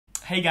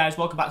Hey guys,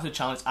 welcome back to the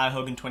channel. It's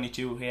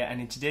iHogan22 here,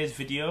 and in today's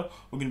video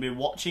we're going to be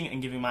watching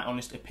and giving my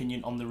honest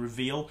opinion on the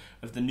reveal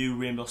of the new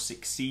Rainbow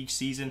Six Siege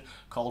season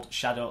called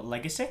Shadow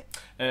Legacy.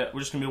 We're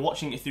just going to be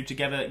watching it through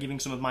together, giving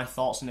some of my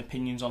thoughts and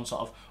opinions on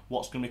sort of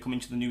what's going to be coming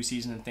to the new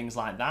season and things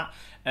like that.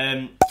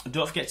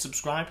 Don't forget to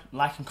subscribe,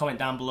 like and comment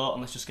down below, and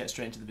let's just get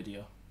straight into the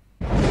video.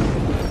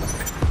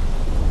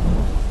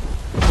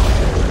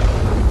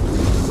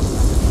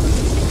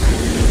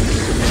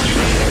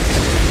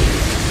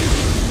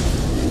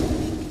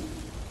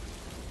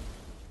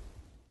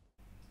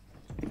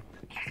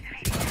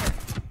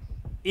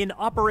 In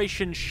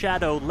Operation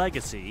Shadow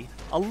Legacy,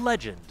 a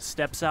legend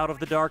steps out of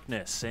the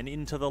darkness and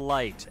into the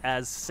light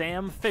as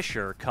Sam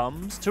Fisher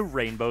comes to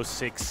Rainbow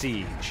Six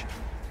Siege.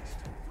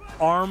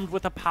 Armed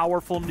with a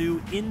powerful new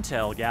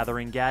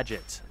intel-gathering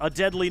gadget, a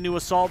deadly new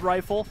assault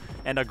rifle,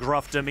 and a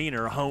gruff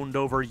demeanor honed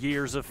over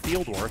years of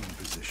fieldwork,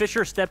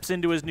 Fisher steps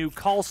into his new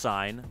call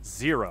sign,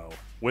 Zero,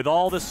 with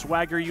all the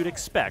swagger you'd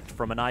expect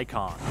from an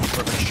icon.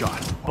 Perfect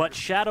shot. But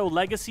Shadow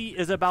Legacy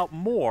is about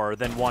more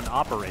than one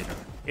operator.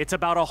 It's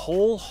about a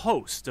whole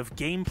host of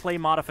gameplay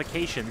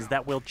modifications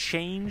that will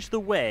change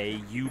the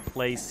way you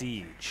play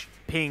Siege.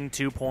 Ping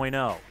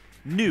 2.0,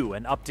 new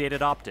and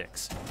updated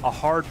optics, a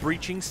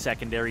hard-breaching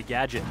secondary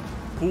gadget,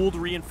 pooled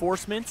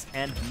reinforcements,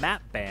 and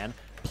map ban,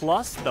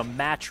 plus the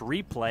match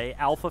replay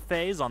alpha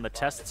phase on the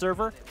test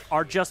server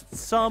are just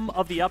some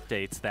of the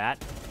updates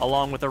that,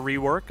 along with a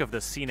rework of the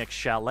scenic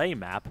Chalet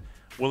map,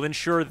 will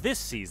ensure this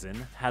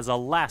season has a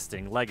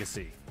lasting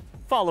legacy.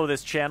 Follow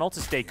this channel to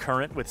stay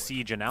current with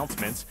Siege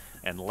announcements,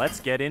 and let's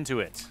get into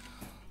it.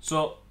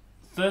 So,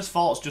 first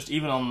thoughts just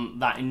even on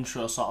that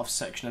intro sort of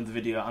section of the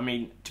video. I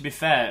mean, to be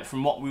fair,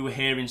 from what we were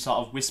hearing sort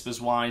of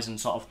whispers-wise and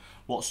sort of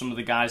what some of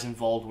the guys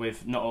involved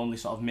with not only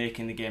sort of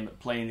making the game but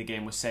playing the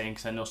game were saying,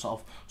 because I know sort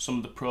of some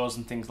of the pros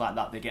and things like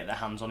that, they get their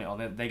hands on it, or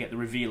they get the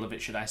reveal of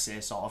it, should I say,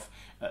 sort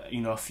of,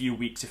 you know, a few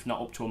weeks, if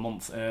not up to a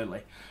month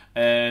early,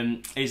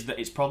 is that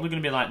it's probably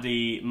going to be like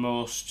the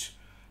most...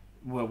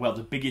 well,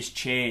 the biggest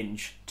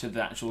change to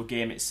the actual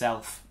game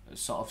itself,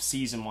 sort of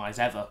season-wise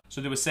ever.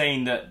 So they were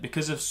saying that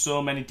because of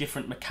so many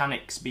different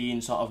mechanics being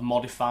sort of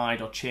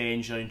modified or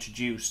changed or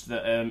introduced,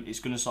 that it's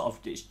going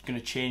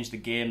to change the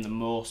game the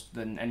most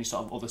than any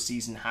sort of other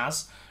season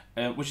has,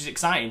 which is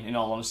exciting. In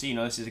all honesty, you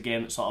know, this is a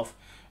game that's sort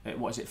of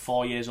what is it,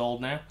 4 years old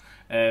now.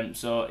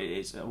 So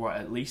it's, or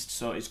at least,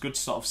 so it's good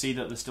to sort of see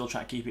that they're still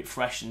trying to keep it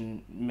fresh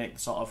and make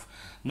sort of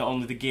not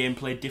only the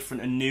gameplay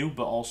different and new,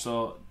 but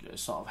also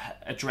sort of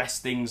address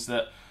things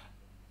that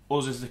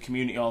us as the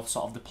community or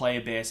sort of the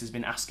player base has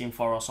been asking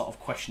for or sort of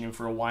questioning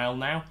for a while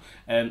now.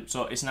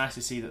 So it's nice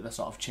to see that they're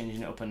sort of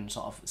changing it up and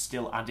sort of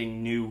still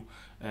adding new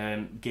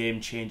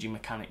game-changing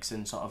mechanics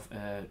and sort of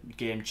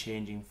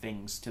game-changing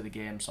things to the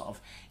game, sort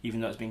of, even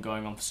though it's been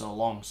going on for so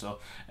long. So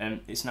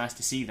it's nice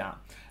to see that.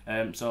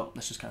 So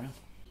let's just carry on.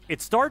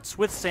 It starts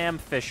with Sam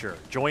Fisher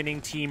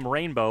joining Team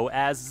Rainbow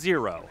as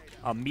Zero,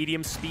 a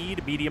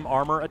medium-speed,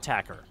 medium-armor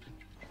attacker.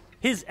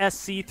 His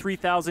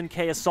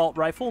SC-3000K assault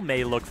rifle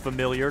may look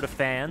familiar to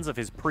fans of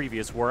his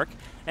previous work,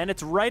 and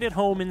it's right at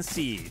home in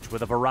Siege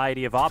with a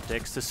variety of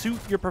optics to suit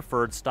your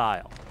preferred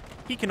style.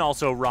 He can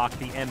also rock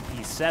the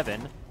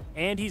MP7,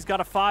 and he's got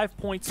a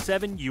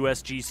 5.7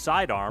 USG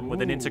sidearm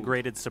with an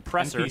integrated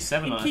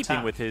suppressor in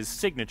keeping with his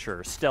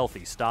signature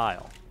stealthy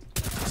style.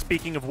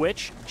 Speaking of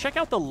which, check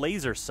out the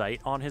laser sight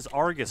on his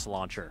Argus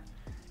launcher.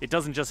 It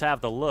doesn't just have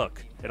the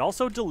look, it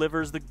also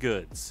delivers the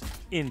goods.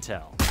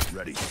 Intel.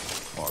 Ready.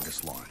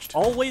 Argus launched.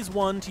 Always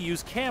one to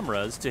use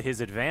cameras to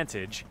his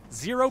advantage,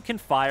 Zero can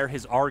fire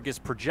his Argus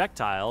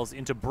projectiles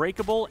into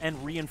breakable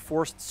and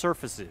reinforced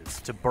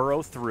surfaces to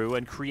burrow through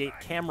and create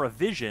camera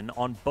vision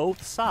on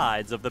both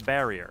sides of the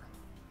barrier.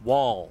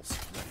 Walls,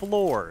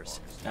 floors,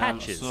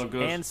 hatches,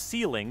 and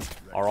ceilings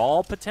are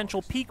all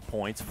potential peak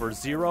points for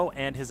Zero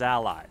and his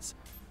allies.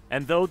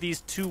 And though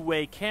these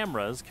two-way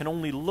cameras can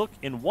only look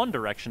in one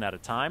direction at a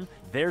time,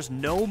 there's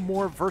no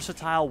more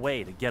versatile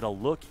way to get a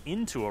look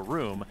into a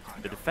room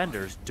the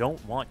defenders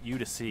don't want you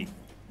to see.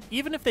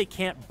 Even if they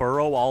can't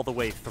burrow all the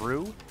way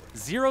through,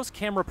 Zero's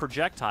camera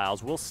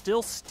projectiles will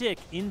still stick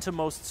into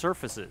most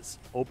surfaces,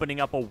 opening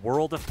up a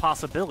world of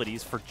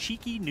possibilities for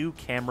cheeky new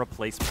camera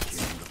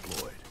placements.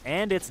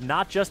 And it's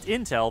not just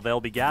intel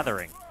they'll be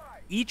gathering.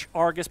 Each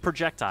Argus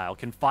projectile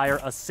can fire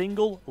a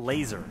single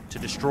laser to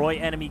destroy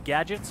enemy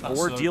gadgets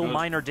or deal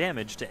minor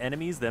damage to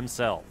enemies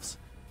themselves.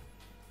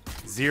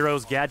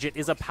 Zero's gadget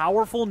is a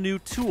powerful new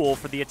tool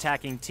for the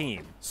attacking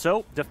team,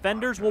 so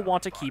defenders will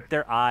want to keep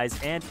their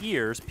eyes and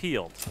ears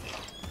peeled.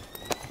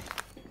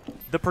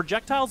 The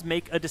projectiles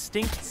make a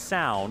distinct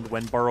sound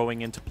when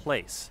burrowing into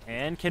place,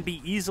 and can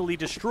be easily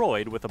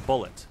destroyed with a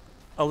bullet.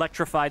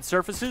 Electrified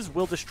surfaces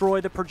will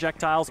destroy the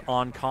projectiles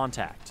on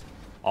contact.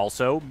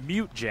 Also,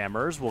 mute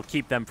jammers will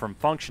keep them from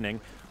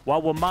functioning,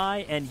 while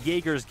Wamai and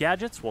Jaeger's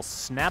gadgets will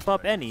snap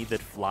up any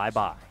that fly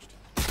by.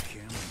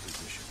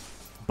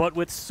 But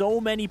with so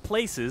many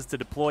places to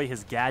deploy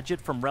his gadget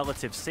from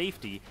relative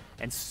safety,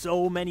 and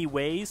so many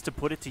ways to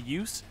put it to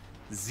use,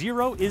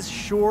 Zero is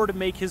sure to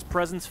make his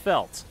presence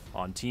felt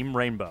on Team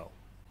Rainbow.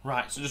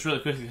 Right, so just really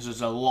quickly, because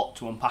there's a lot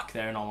to unpack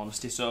there in all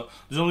honesty. So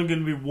there's only going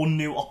to be one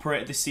new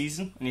operator this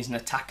season, and he's an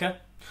attacker.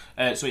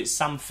 So it's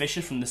Sam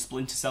Fisher from the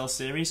Splinter Cell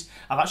series.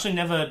 I've actually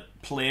never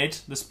played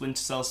the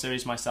Splinter Cell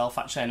series myself.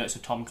 Actually, I know it's a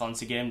Tom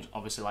Clancy game,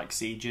 obviously like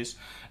Sieges,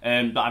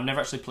 but I've never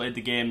actually played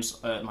the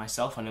games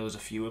myself. I know there's a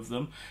few of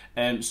them,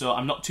 so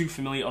I'm not too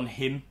familiar on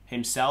him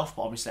himself,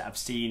 but obviously I've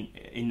seen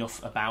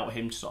enough about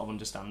him to sort of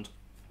understand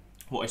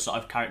what his sort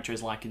of character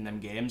is like in them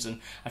games,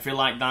 and I feel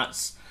like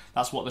that's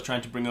what they're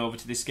trying to bring over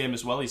to this game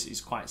as well.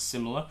 He's quite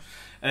similar.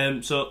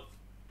 So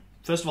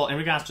first of all, in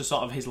regards to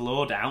sort of his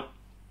loadout,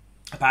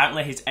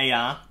 apparently his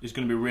AR is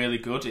going to be really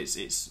good.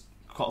 It's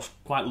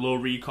quite low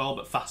recoil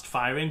but fast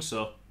firing,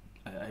 so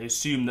I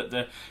assume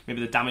that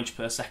maybe the damage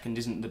per second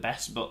isn't the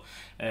best, but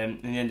in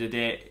the end of the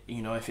day,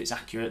 you know, if it's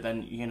accurate,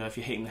 then, you know, if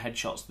you're hitting the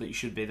headshots that you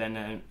should be,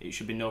 then it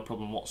should be no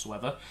problem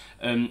whatsoever.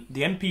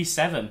 The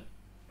MP7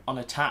 on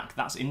attack,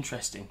 that's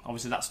interesting.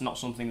 Obviously that's not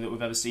something that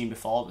we've ever seen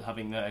before,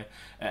 having an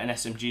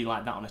SMG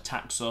like that on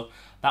attack, so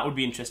that would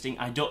be interesting.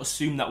 I don't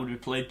assume that would be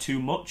played too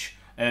much.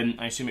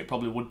 I assume it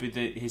probably would be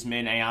his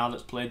main AR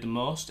that's played the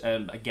most.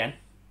 Again,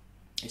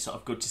 it's sort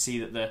of good to see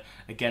that they're,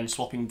 again,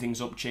 swapping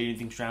things up, changing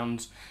things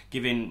around,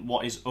 giving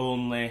what has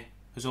only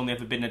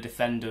ever been a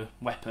defender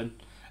weapon,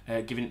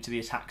 giving it to the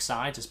attack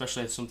side,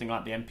 especially something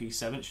like the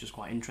MP7. It's just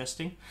quite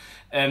interesting.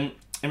 In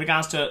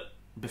regards to,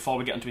 before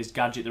we get onto his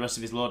gadget, the rest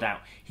of his loadout,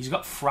 he's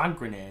got frag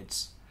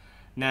grenades.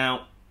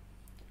 Now,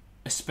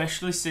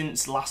 especially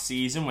since last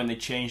season when they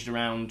changed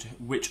around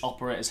which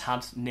operators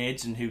had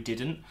nades and who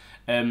didn't,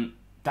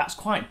 that's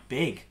quite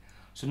big.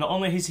 So not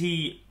only is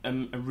he a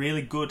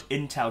really good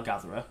intel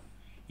gatherer,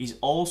 he's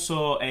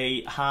also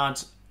a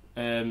hard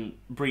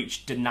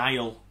breach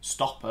denial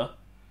stopper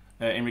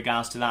in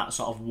regards to that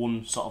sort of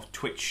one sort of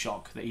twitch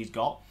shock that he's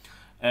got.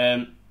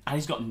 And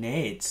he's got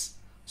nades.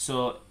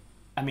 So,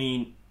 I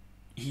mean,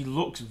 he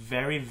looks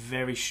very,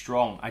 very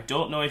strong. I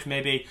don't know if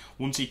maybe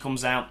once he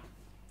comes out,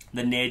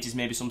 the nades is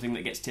maybe something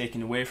that gets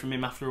taken away from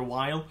him after a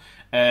while.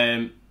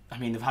 I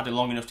mean, they've had it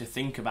long enough to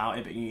think about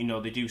it, but, you know,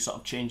 they do sort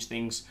of change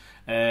things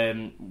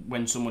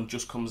when someone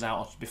just comes out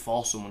or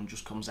before someone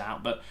just comes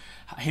out. But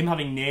him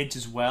having nades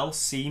as well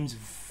seems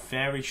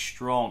very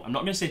strong. I'm not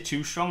going to say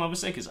too strong,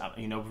 obviously, because,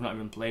 you know, we've not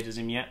even played as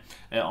him yet.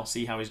 I'll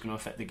see how he's going to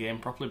affect the game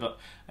properly. But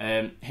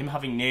him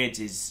having nades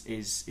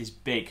is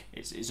big.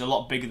 It's a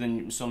lot bigger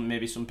than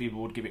maybe some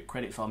people would give it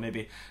credit for.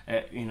 Maybe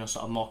you know,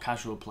 sort of more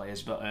casual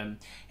players. But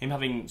him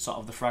having sort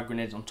of the frag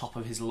grenades on top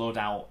of his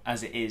loadout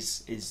as it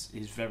is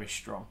very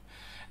strong.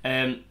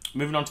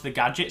 Moving on to the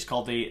gadget, it's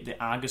called the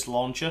Argus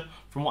launcher.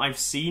 From what I've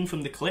seen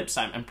from the clips,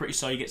 I'm pretty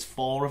sure he gets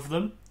 4 of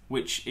them,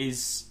 which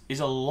is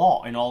a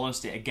lot in all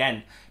honesty.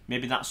 Again,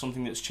 maybe that's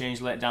something that's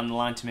changed later down the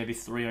line to maybe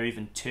 3 or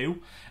even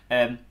 2.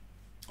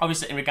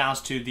 Obviously, in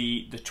regards to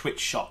the twitch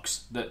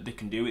shocks that they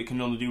can do, it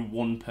can only do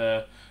one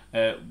per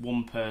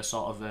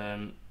sort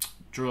of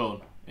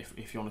drone,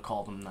 if you want to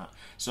call them that.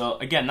 So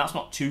again, that's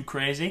not too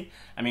crazy.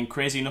 I mean,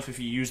 crazy enough if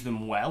you use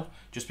them well,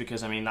 just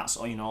because, I mean, that's,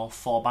 you know,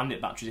 4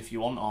 bandit batteries if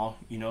you want, or,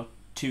 you know,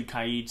 2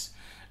 Kaid,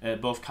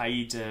 both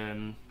Kaid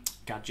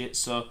gadgets.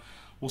 So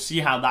we'll see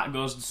how that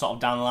goes sort of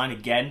down the line.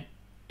 Again,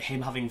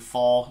 him having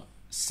 4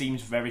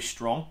 seems very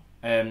strong.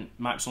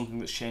 Might be something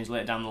that's changed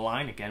later down the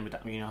line. Again,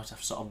 you know, have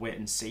to sort of wait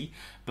and see.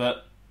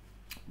 But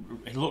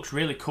it looks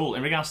really cool.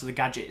 In regards to the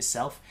gadget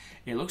itself,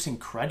 it looks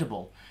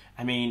incredible.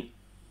 I mean,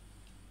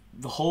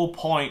 the whole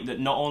point that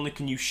not only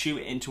can you shoot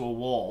it into a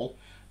wall,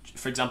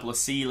 for example a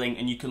ceiling,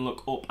 and you can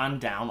look up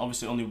and down,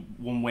 obviously only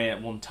one way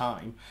at one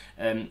time,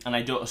 and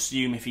I don't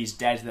assume if he's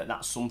dead that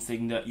that's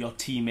something that your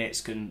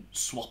teammates can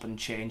swap and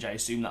change. I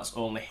assume that's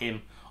only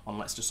him on,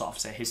 let's just sort of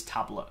say, his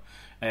tablet,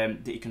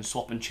 that he can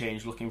swap and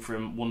change looking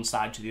from one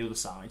side to the other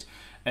side.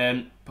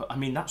 But I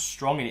mean, that's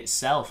strong in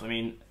itself. I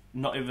mean,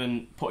 not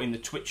even putting the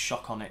twitch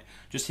shock on it,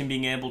 just him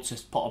being able to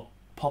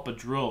pop a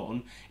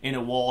drone in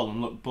a wall and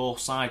look both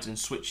sides and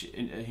switch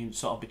in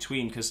sort of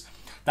between, because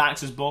that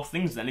acts as both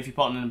things. Then if you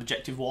put on an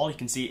objective wall, you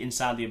can see it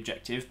inside the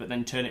objective, but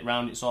then turn it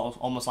round, it's sort of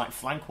almost like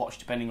flank watch,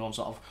 depending on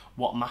sort of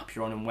what map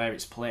you're on and where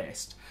it's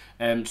placed.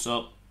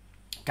 So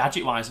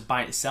gadget wise,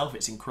 by itself,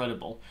 it's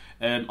incredible.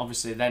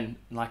 Obviously then,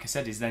 like I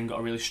said, he's then got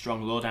a really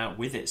strong loadout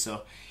with it,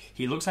 so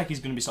he looks like he's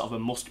going to be sort of a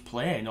must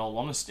play in all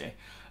honesty.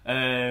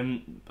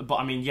 But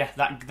I mean, yeah,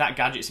 that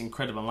gadget's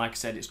incredible, and like I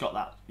said, it's got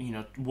that, you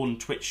know, 1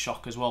 twitch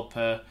shock as well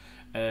per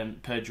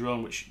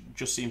drone, which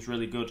just seems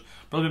really good.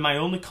 Probably my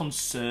only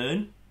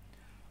concern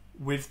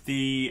with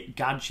the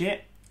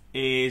gadget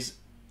is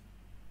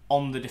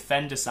on the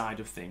defender side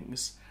of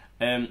things.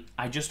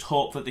 I just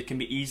hope that they can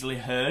be easily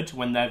heard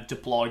when they're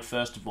deployed.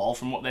 First of all,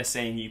 from what they're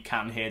saying, you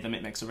can hear them.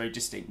 It makes a very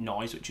distinct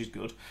noise, which is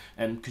good,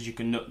 because you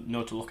can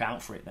know to look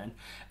out for it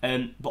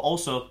then. But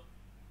also,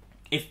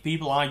 if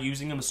people are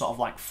using them as sort of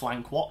like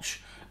flank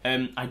watch,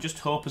 I just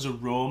hope as a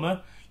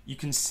roamer you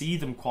can see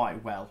them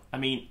quite well. I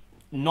mean,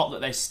 not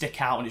that they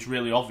stick out and it's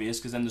really obvious,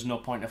 because then there's no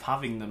point of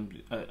having them,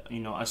 you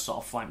know, as sort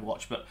of flank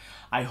watch. But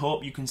I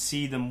hope you can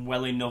see them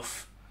well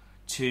enough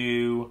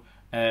to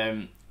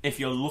if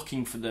you're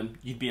looking for them,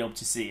 you'd be able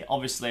to see it.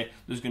 Obviously,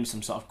 there's going to be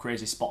some sort of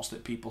crazy spots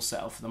that people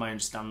set up for them. I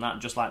understand that,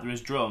 just like there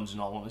is drones. In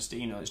all honesty,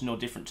 you know, it's no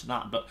different to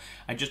that. But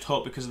I just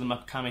hope, because of the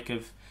mechanic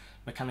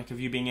of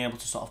you being able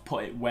to sort of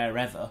put it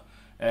wherever,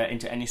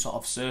 into any sort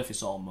of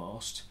surface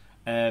almost,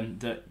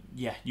 that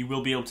yeah, you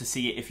will be able to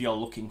see it if you're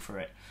looking for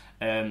it.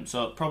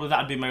 So probably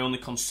that'd be my only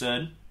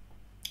concern,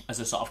 as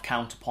a sort of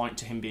counterpoint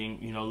to him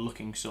being, you know,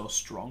 looking so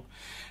strong.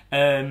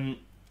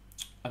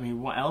 I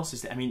mean, what else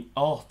is there? I mean,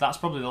 oh, that's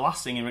probably the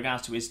last thing in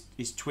regards to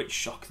his Twitch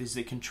shock, is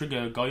it can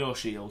trigger a Goyo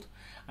shield.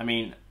 I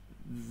mean,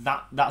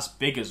 that's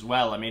big as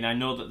well. I mean, I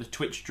know that the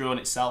Twitch drone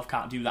itself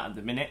can't do that at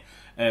the minute.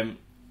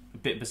 A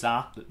bit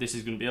bizarre that this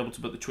is going to be able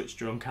to, but the Twitch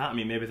drone can't. I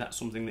mean, maybe that's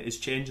something that is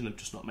changing. I've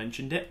just not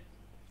mentioned it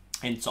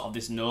in sort of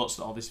this notes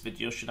or this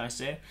video, should I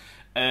say.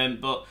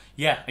 But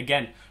yeah,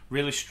 again,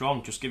 really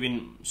strong, just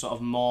giving sort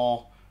of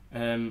more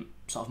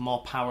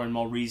power and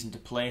more reason to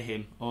play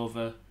him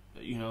over,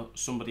 you know,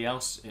 somebody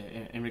else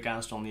in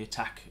regards to on the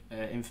attack,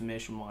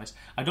 information wise.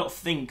 I don't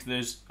think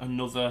there's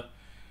another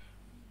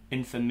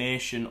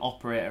information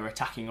operator,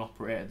 attacking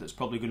operator, that's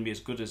probably going to be as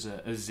good as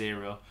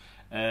Zero.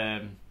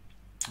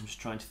 I'm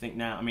just trying to think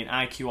now. I mean,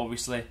 IQ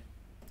obviously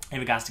in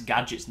regards to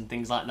gadgets and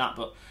things like that,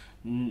 but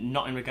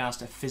not in regards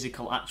to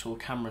physical actual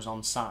cameras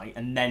on site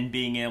and then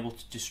being able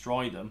to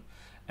destroy them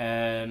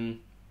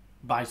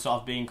by sort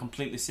of being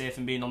completely safe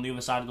and being on the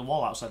other side of the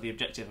wall outside the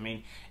objective. I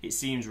mean, it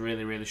seems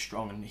really, really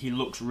strong, and he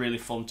looks really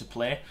fun to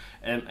play.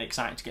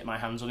 Excited to get my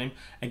hands on him.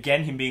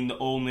 Again, him being the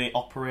only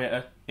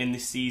operator in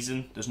this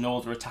season. There's no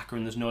other attacker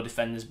and there's no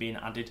defenders being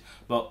added,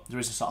 but there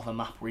is a sort of a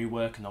map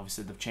rework, and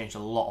obviously they've changed a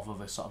lot of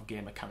other sort of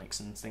game mechanics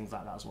and things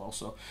like that as well.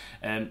 So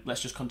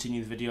let's just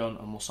continue the video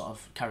and we'll sort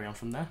of carry on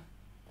from there.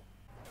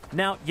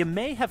 Now, you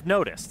may have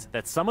noticed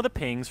that some of the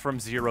pings from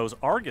Zero's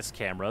Argus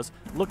cameras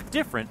look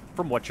different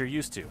from what you're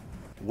used to.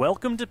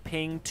 Welcome to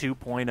Ping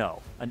 2.0,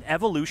 an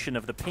evolution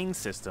of the ping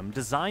system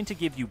designed to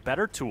give you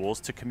better tools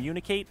to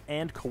communicate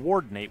and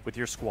coordinate with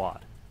your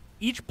squad.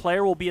 Each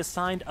player will be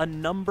assigned a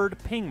numbered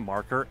ping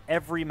marker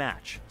every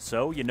match,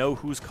 so you know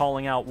who's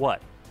calling out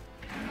what.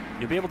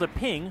 You'll be able to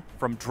ping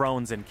from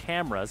drones and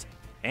cameras,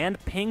 and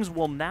pings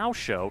will now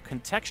show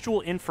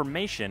contextual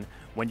information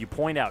when you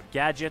point out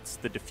gadgets,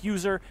 the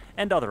diffuser,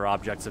 and other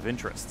objects of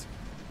interest.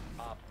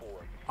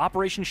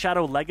 Operation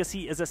Shadow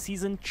Legacy is a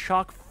season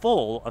chock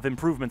full of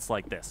improvements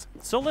like this,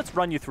 so let's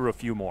run you through a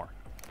few more.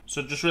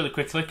 So just really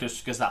quickly,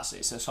 because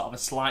it's a sort of a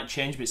slight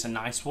change, but it's a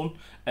nice one.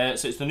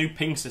 So it's the new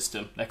ping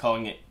system. They're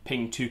calling it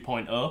Ping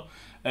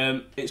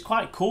 2.0. It's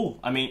quite cool.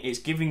 I mean, it's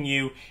giving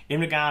you, in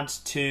regards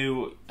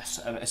to,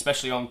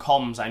 especially on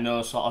comms, I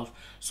know sort of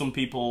some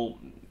people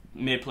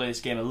may play this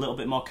game a little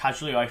bit more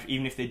casually, or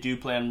even if they do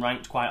play on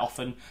ranked quite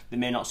often, they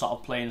may not sort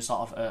of play in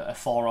sort of a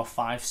 4 or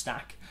 5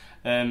 stack.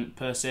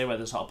 Per se, where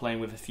they're sort of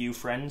playing with a few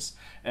friends.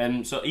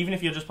 So even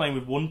if you're just playing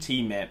with one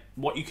teammate,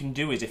 what you can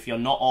do is, if you're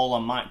not all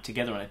on mic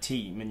together on a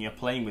team and you're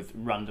playing with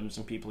randoms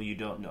and people you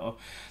don't know,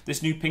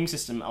 this new ping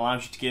system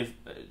allows you to give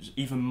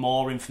even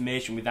more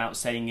information without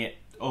saying it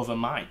over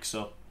mic.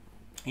 So,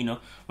 you know,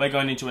 we're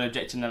going into an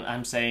objective and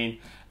I'm saying,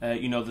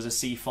 you know, there's a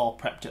C4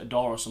 prepped at a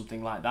door or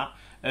something like that.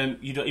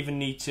 You don't even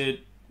need to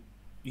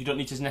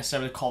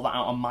necessarily call that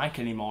out on mic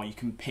anymore. You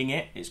can ping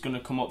it. It's going to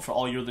come up for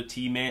all your other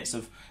teammates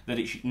of that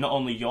it's not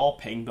only your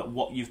ping, but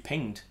what you've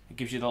pinged. It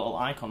gives you the little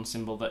icon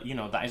symbol that, you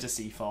know, that is a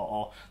C4,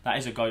 or that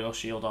is a Goyo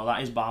shield, or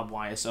that is barbed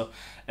wire. So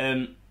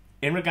in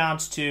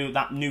regards to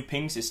that new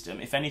ping system,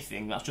 if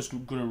anything, that's just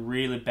going to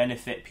really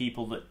benefit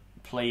people that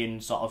play in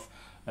sort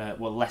of,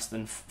 well, less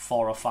than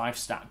 4 or 5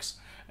 stacks.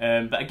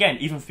 But again,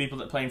 even for people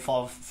that play in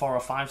 4 or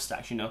 5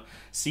 stacks, you know,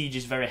 Siege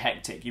is very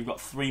hectic. You've got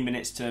 3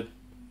 minutes to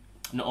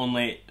not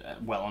only,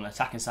 well, on the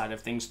attacking side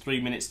of things,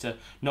 3 minutes to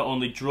not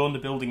only drone the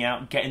building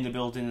out, get in the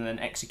building, and then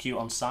execute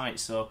on site.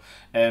 So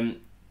a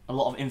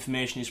lot of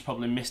information is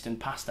probably missed and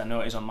passed. I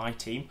know it is on my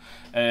team.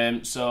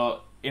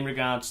 So in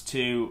regards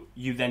to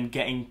you then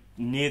getting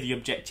near the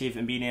objective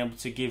and being able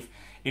to give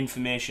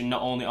information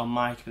not only on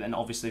mic, but then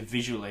obviously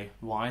visually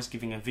wise,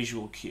 giving a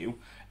visual cue,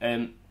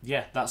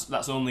 yeah,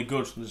 that's only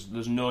good.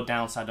 There's no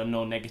downside or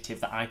no negative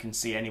that I can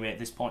see anyway at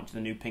this point to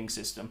the new ping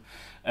system.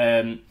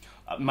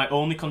 My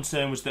only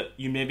concern was that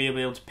you may be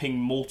able to ping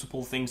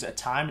multiple things at a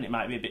time, and it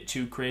might be a bit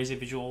too crazy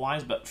visual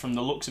wise, but from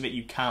the looks of it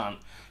you can't.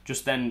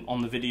 Just then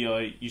on the video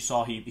you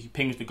saw he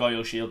pinged the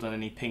Goyo shield, and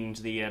then he pinged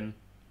the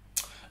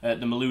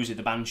Malusi,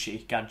 the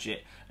Banshee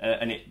gadget,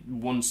 and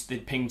once they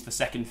pinged the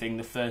second thing,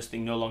 the first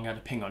thing no longer had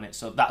a ping on it,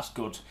 so that's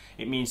good.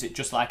 It means that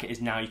just like it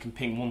is now, you can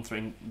ping one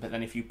thing, but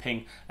then if you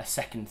ping a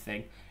second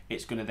thing,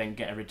 it's going to then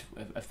get rid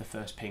of the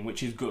first ping,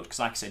 which is good, because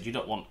like I said, you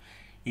don't want,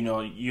 you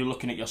know, you're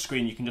looking at your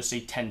screen, you can just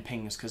see 10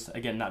 pings, because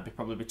again, that'd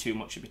probably be too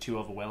much, it'd be too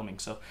overwhelming.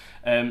 So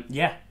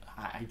yeah,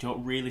 I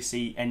don't really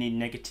see any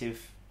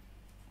negative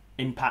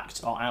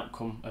impact or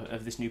outcome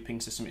of this new ping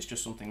system. It's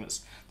just something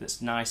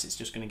that's nice. It's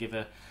just going to give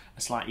a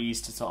slight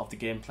ease to sort of the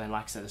gameplay, and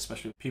like I said,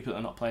 especially with people that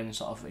are not playing in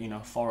sort of, you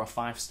know, 4 or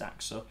 5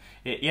 stacks. So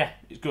yeah,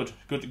 it's good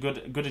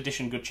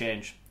addition, good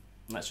change.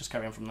 Let's just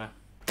carry on from there.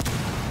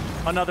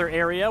 Another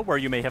area where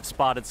you may have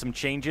spotted some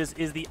changes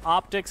is the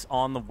optics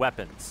on the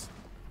weapons.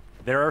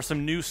 There are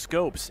some new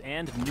scopes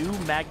and new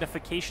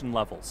magnification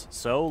levels,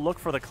 so look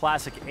for the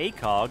classic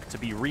ACOG to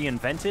be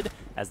reinvented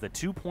as the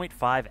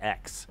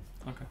 2.5x.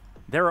 Okay.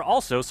 There are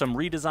also some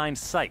redesigned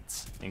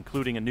sights,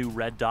 including a new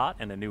red dot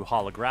and a new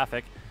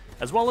holographic,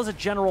 as well as a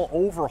general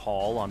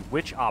overhaul on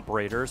which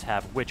operators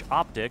have which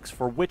optics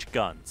for which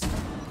guns.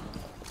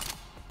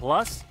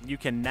 Plus, you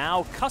can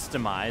now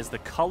customize the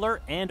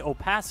color and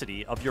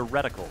opacity of your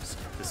reticles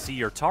to see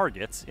your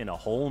targets in a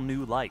whole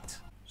new light.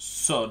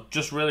 So,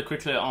 just really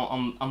quickly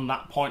on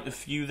that point of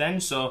view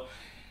then, so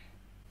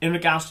in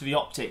regards to the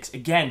optics,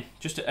 again,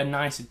 just a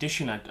nice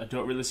addition. I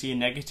don't really see a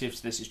negative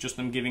to this. It's just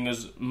them giving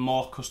us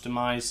more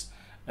customized,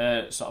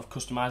 sort of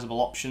customizable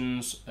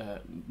options,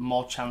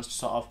 more chance to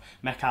sort of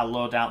make our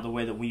loadout the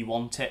way that we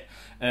want it.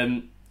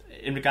 In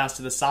regards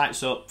to the sight,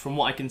 so from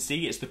what I can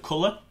see, it's the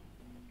color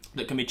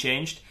that can be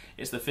changed.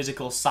 It's the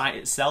physical sight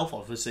itself,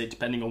 obviously,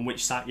 depending on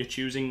which sight you're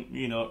choosing,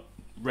 you know,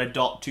 red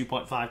dot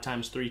 2.5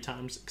 times, 3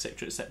 times,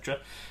 etc., etc.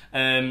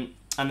 And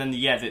then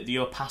the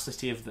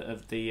opacity of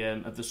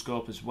the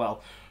scope as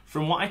well.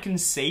 From what I can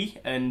see,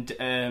 and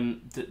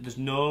there's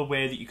no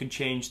way that you can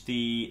change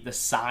the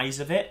size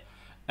of it,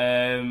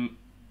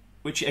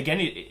 which again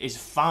is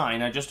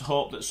fine. I just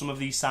hope that some of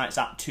these sights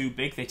aren't too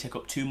big; they take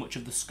up too much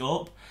of the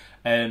scope.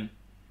 I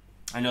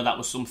know that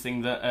was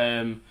something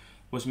that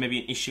was maybe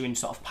an issue in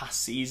sort of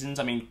past seasons.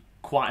 I mean,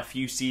 quite a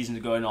few seasons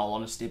ago, in all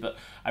honesty, but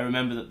I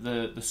remember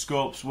that the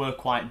scopes were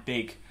quite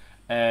big,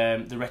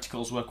 the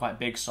reticles were quite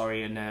big,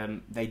 sorry,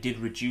 and they did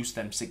reduce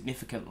them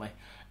significantly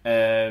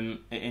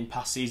in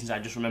past seasons. I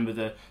just remember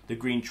the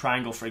green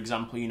triangle, for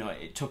example, you know,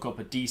 it took up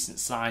a decent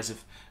size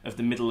of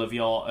the middle of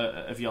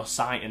your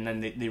sight, and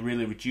then they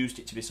really reduced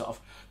it to be sort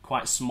of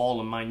quite small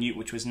and minute,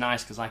 which was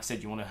nice because, like I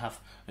said, you want to have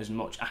as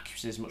much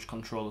accuracy, as much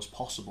control as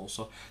possible.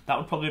 So that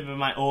would probably be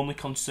my only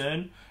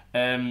concern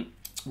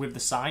with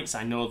the sights.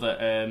 I know that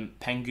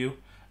Pengu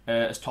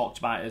has talked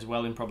about it as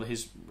well in probably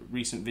his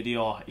recent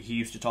video. He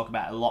used to talk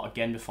about it a lot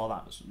again before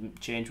that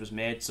change was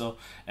made. So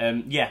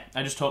yeah,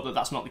 I just hope that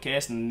that's not the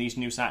case, and these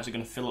new sights are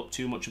going to fill up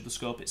too much of the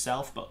scope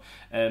itself. But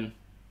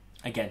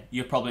again,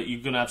 you're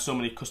going to have so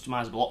many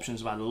customizable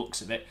options by the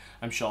looks of it.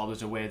 I'm sure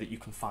there's a way that you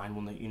can find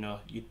one that, you know,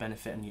 you'd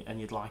benefit and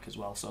you'd like as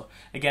well. So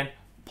again,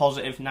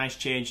 positive, nice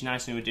change,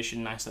 nice new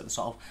addition, nice that they're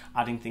sort of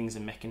adding things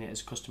and making it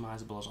as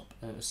customizable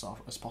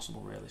as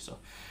possible, really. So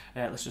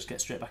let's just get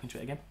straight back into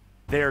it again.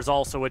 There's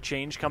also a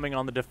change coming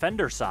on the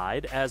defender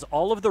side, as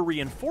all of the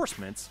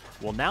reinforcements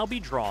will now be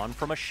drawn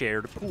from a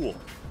shared pool.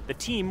 The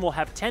team will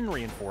have 10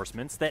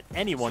 reinforcements that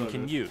anyone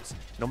can use,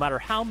 no matter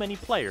how many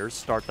players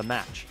start the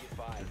match.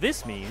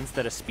 This means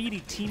that a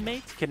speedy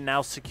teammate can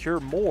now secure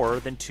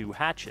more than 2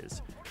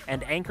 hatches,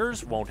 and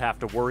anchors won't have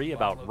to worry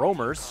about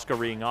roamers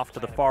scurrying off to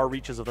the far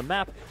reaches of the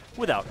map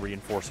without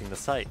reinforcing the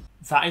site.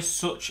 That is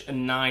such a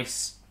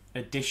nice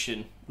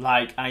addition.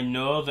 Like, I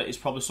know that it's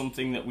probably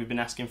something that we've been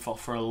asking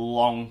for a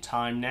long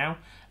time now,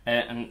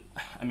 and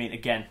I mean,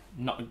 again,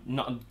 not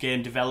a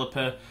game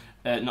developer,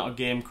 not a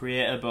game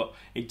creator, but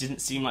it didn't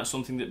seem like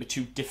something that'd be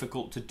too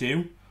difficult to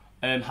do.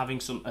 Having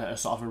some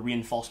sort of a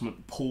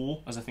reinforcement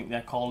pool, as I think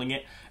they're calling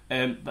it.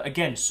 But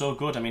again, so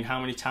good. I mean,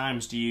 how many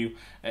times do you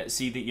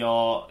see that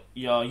your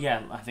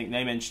I think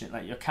they mentioned it,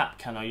 like your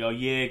Kapkan or your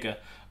Jaeger,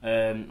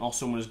 or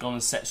someone has gone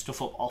and set stuff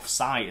up off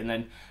site, and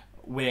then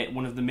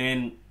one of the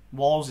main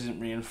walls isn't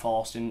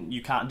reinforced and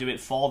you can't do it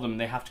for them.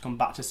 They have to come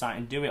back to site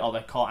and do it, or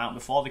they're caught out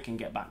before they can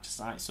get back to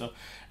site. So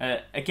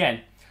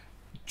again,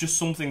 just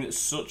something that's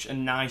such a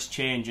nice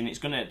change, and it's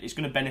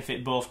gonna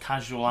benefit both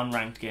casual and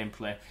ranked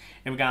gameplay.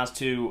 In regards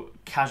to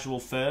casual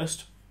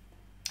first,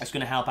 it's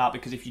going to help out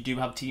because if you do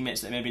have teammates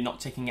that maybe not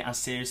taking it as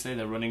seriously,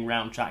 they're running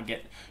around trying to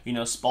get, you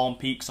know, spawn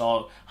peaks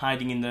or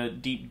hiding in the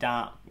deep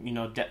dark, you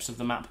know, depths of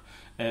the map,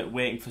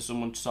 waiting for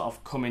someone to sort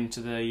of come into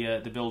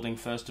the building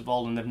first of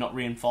all, and they've not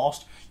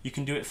reinforced, you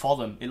can do it for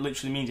them. It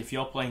literally means if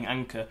you're playing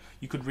Anchor,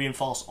 you could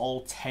reinforce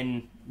all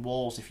 10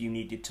 walls if you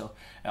needed to.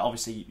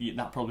 Obviously,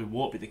 that probably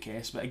won't be the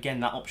case, but again,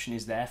 that option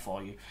is there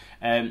for you.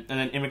 And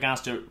then in regards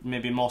to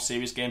maybe more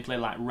serious gameplay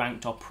like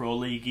ranked or pro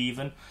league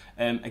even,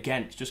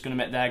 again, it's just going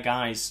to make their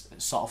guys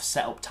sort of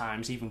setup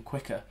times even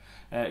quicker,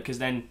 because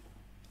then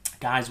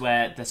guys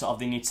where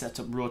they need to set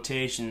up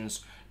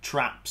rotations,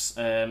 traps,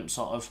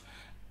 sort of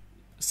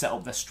set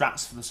up their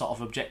strats for the sort of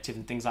objective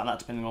and things like that,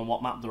 depending on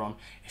what map they're on.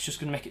 It's just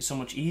going to make it so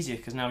much easier,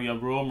 because now your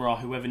roamer or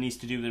whoever needs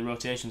to do the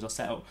rotations or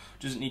setup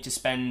doesn't need to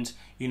spend,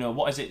 you know,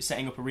 what is it,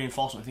 setting up a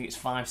reinforcement, I think it's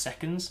 5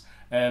 seconds,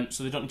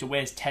 so they don't need to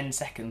waste 10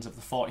 seconds of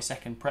the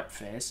 40-second prep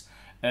phase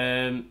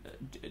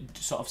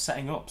sort of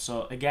setting up.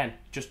 So again,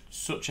 just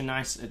such a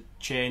nice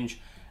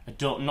change.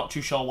 Not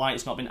too sure why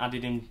it's not been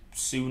added in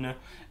sooner,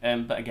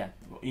 but again,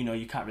 you know,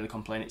 you can't really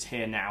complain, it's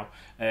here now.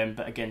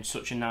 But again,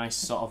 such a nice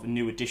sort of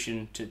new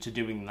addition to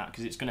doing that,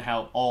 because it's going to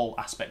help all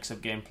aspects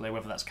of gameplay,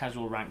 whether that's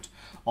casual, ranked,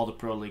 or the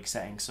pro league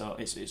setting. So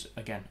it's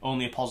again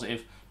only a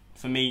positive.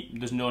 For me,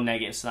 there's no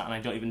negatives to that, and I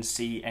don't even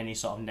see any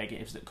sort of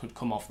negatives that could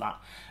come off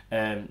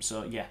that.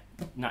 So yeah,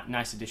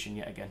 nice addition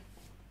yet again.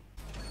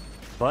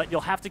 But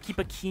you'll have to keep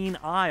a keen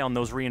eye on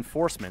those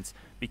reinforcements,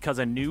 because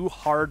a new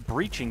hard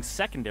breaching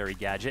secondary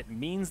gadget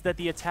means that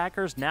the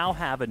attackers now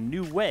have a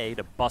new way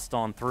to bust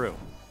on through.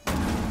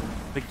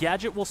 The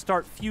gadget will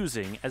start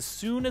fusing as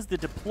soon as the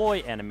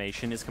deploy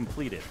animation is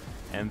completed,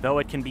 and though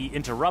it can be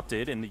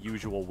interrupted in the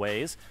usual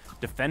ways,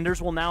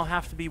 defenders will now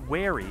have to be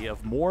wary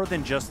of more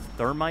than just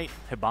Thermite,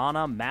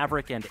 Hibana,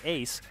 Maverick, and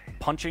Ace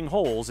punching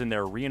holes in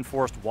their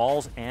reinforced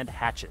walls and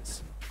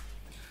hatches.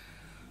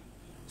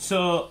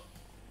 So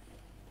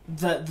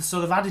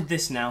they've added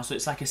this now, so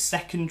it's like a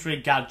secondary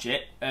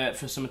gadget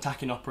for some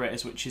attacking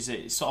operators, which is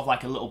it's sort of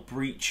like a little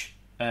breach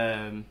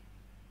hole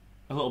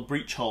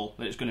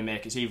that it's going to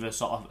make. It's either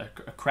sort of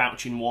a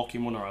crouching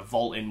walking one or a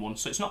vaulting one,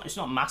 so it's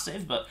not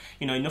massive, but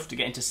you know, enough to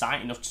get into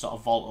sight, enough to sort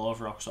of vault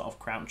over or sort of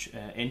crouch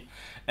in.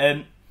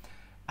 I'm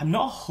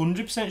not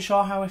 100%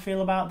 sure how I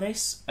feel about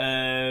this.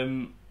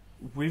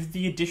 With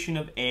the addition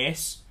of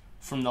Ace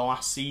from the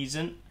last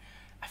season,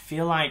 I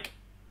feel like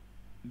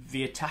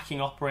the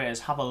attacking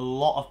operators have a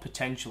lot of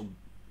potential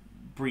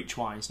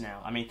breach-wise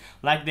now. I mean,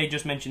 like they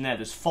just mentioned there,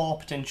 there's 4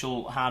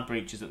 potential hard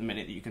breaches at the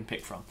minute that you can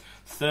pick from.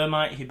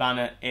 Thermite,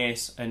 Hibana,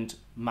 Ace, and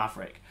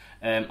Maverick.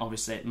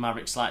 Obviously,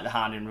 Maverick's slightly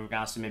harder in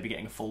regards to maybe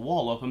getting a full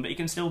wall open, but you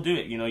can still do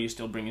it. You know, you're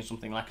still bringing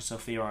something like a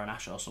Sophia or an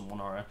Ashe or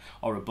someone,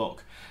 or a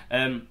Buck.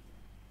 I'm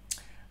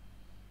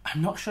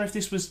not sure if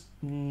this was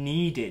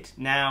needed.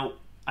 Now,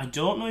 I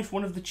don't know if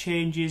one of the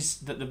changes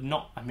that they've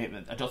not... I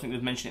mean, I don't think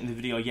they've mentioned it in the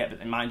video yet, but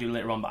they might do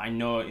later on, but I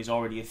know it is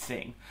already a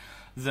thing.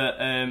 That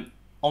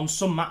on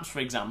some maps, for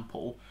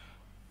example,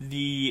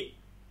 the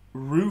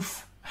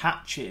roof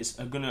hatches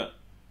are going to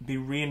be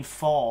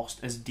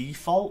reinforced as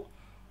default.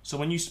 So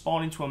when you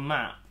spawn into a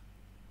map,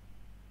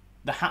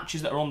 the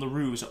hatches that are on the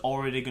roofs are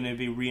already going to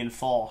be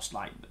reinforced.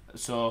 Like,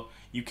 so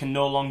you can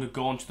no longer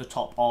go onto the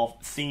top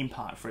of Theme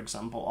Park, for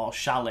example, or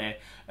Chalet,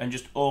 and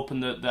just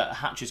open the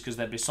hatches because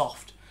they'd be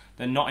soft.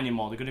 They're not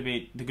anymore. They're going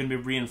to be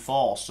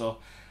reinforced. So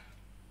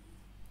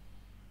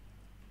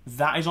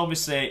that is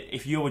obviously,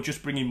 if you were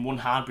just bringing one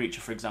hard breacher,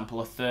 for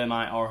example, a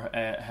Thermite or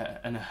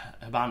a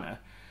Hibana,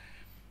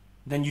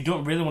 then you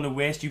don't really want to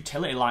waste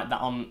utility like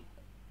that on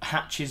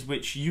hatches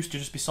which used to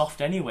just be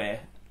soft anyway.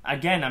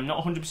 Again, I'm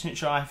not 100%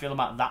 sure how I feel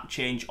about that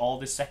change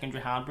or this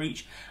secondary hard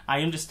breach.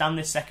 I understand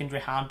this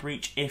secondary hard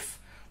breach if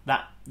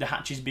that the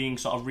hatches being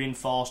sort of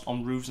reinforced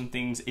on roofs and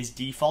things is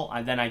default,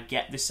 and then I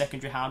get this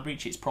secondary hard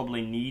breach. It's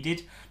probably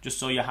needed just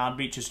so your hard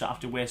breachers don't have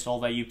to waste all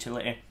their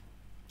utility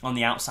on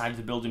the outside of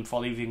the building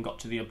before they've even got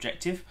to the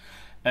objective.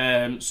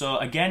 So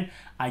again,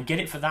 I get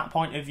it for that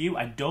point of view.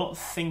 I don't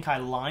think I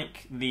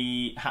like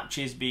the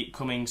hatches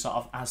becoming sort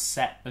of as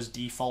set as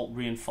default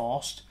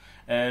reinforced,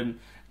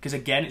 because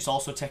again, it's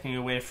also taking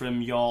away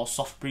from your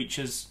soft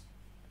breaches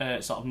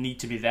sort of need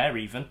to be there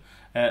even.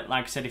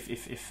 Like I said,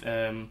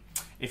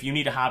 if you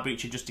need a hard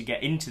breacher just to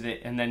get into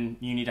it, and then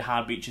you need a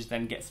hard breacher to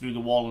then get through the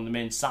wall on the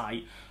main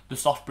site, the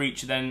soft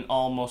breacher then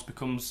almost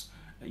becomes,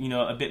 you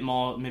know, a bit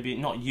more, maybe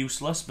not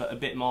useless, but a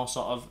bit more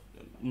sort of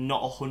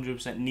not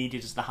 100%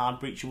 needed as the hard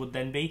breacher would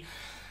then be.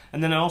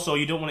 And then also,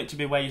 you don't want it to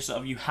be where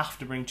you have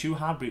to bring 2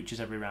 hard breachers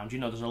every round. You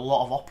know, there's a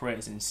lot of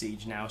operators in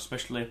Siege now,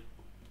 especially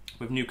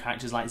with new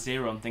characters like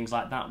Zero and things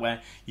like that,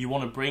 where you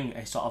want to bring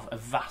a sort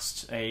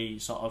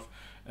of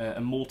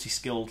a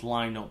multi-skilled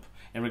lineup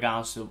in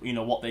regards to, you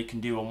know, what they can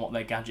do and what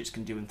their gadgets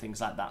can do and things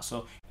like that.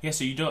 So yeah,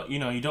 so you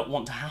don't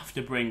want to have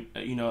to bring,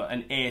 you know,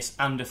 an Ace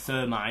and a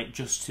Thermite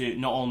just to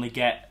not only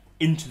get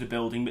into the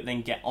building but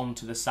then get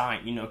onto the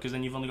site, you know, because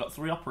then you've only got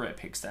 3 operator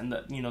picks then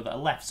that, you know, that are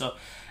left. So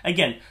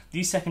again,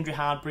 these secondary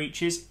hard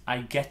breaches, I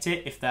get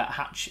it if that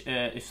hatch,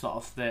 if sort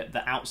of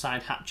the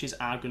outside hatches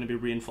are going to be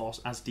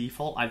reinforced as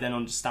default. I then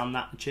understand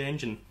that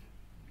change, and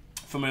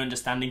from my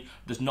understanding,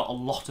 there's not a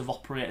lot of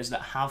operators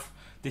that have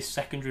this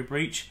secondary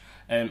breach.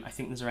 I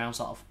think there's around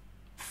sort of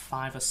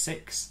 5 or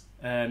 6,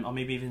 or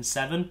maybe even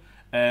 7.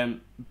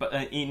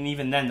 But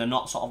even then, they're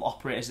not sort of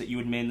operators that you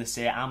would mainly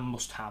say are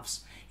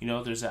must-haves. You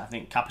know, there's I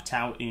think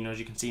Capitao, you know, as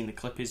you can see in the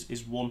clip,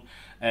 is one.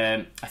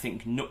 I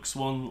think Nook's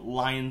one,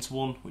 Lion's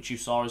one, which you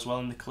saw as well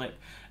in the clip.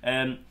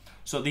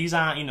 So these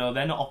are, you know,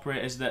 they're not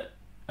operators that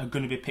are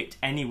going to be picked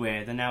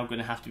anyway. They're now going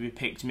to have to be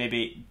picked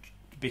maybe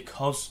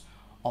because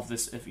of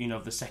this, you know,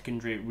 of the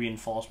secondary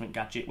reinforcement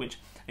gadget, which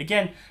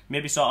again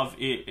maybe sort of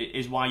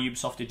is why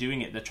Ubisoft are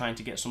doing it. They're trying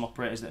to get some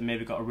operators that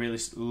maybe got a really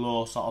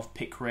low sort of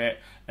pick rate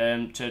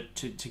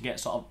to get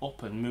sort of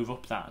up and move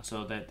up that,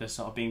 so they're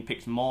sort of being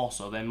picked more,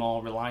 so they're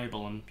more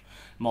reliable and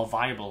more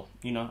viable.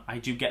 You know, I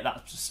do get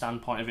that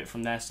standpoint of it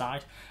from their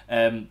side,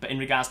 but in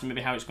regards to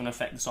maybe how it's going to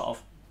affect the sort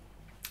of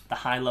the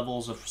high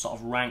levels of sort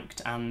of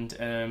ranked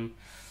and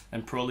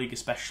Pro League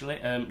especially,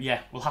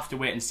 yeah, we'll have to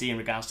wait and see in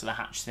regards to the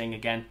hatch thing.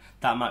 Again,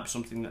 that might be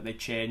something that they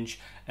change,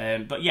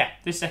 but yeah,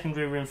 this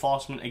secondary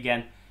reinforcement,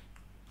 again,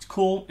 it's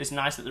cool, it's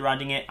nice that they're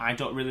adding it. I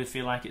don't really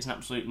feel like it's an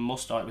absolute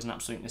must or it was an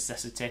absolute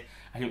necessity.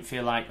 I didn't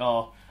feel like,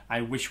 oh,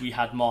 I wish we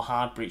had more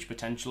hard breach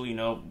potential, you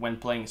know, when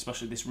playing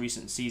especially this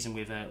recent season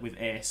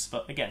with Ace,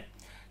 but again,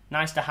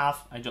 nice to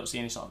have. I don't see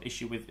any sort of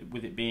issue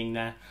with it being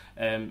there.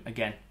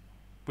 Again,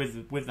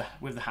 with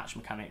the hatch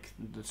mechanic,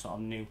 the sort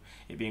of new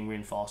it being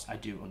reinforced, I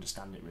do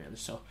understand it really.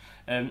 So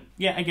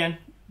yeah, again,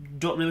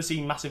 don't really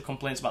see massive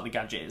complaints about the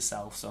gadget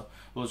itself. So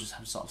we'll just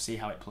have to sort of see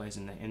how it plays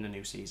in the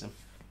new season.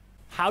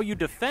 How you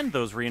defend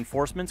those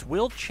reinforcements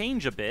will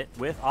change a bit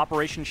with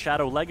Operation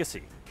Shadow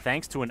Legacy,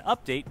 thanks to an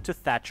update to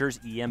Thatcher's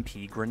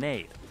EMP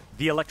grenade.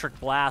 The electric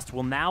blast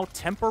will now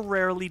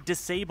temporarily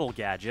disable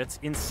gadgets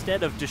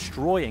instead of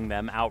destroying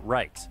them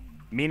outright,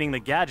 meaning the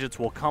gadgets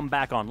will come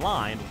back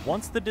online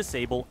once the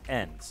disable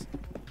ends.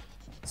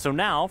 So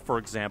now, for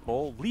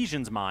example,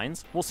 Legion's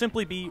mines will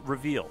simply be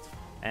revealed,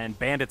 and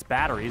Bandit's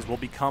batteries will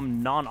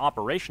become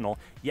non-operational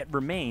yet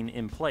remain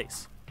in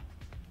place.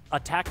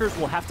 Attackers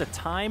will have to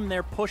time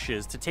their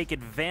pushes to take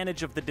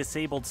advantage of the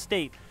disabled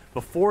state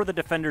before the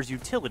defender's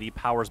utility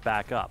powers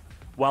back up,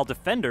 while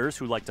defenders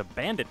who like to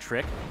bandit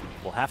trick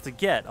will have to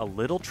get a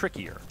little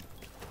trickier.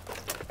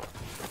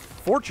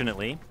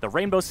 Fortunately, the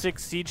Rainbow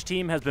Six Siege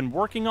team has been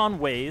working on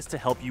ways to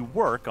help you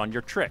work on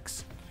your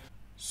tricks.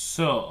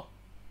 So,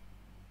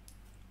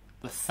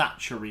 the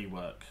Thatcher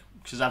rework,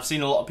 because I've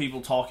seen a lot of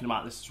people talking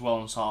about this as well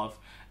and sort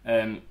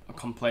of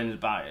complaining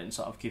about it and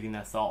sort of giving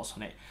their thoughts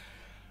on it.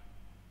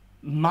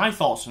 My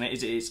thoughts on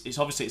it is it's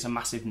obviously it's a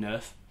massive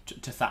nerf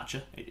to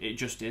Thatcher. It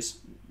just is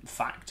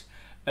fact.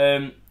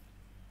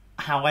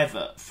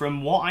 However,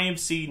 from what I have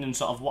seen and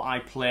sort of what I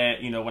play,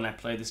 you know, when I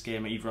play this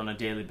game either on a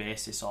daily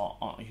basis or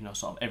you know,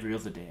 sort of every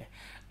other day,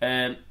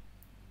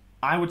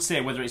 I would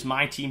say whether it's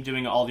my team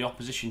doing it or the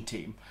opposition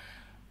team,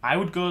 I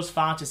would go as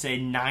far to say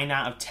 9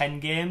 out of 10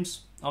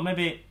 games, or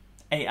maybe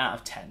 8 out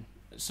of 10.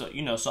 So,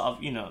 you know, sort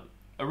of, you know,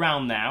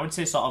 around there, I would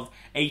say sort of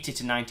 80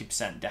 to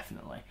 90%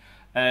 definitely.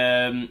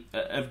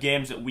 Of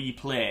games that we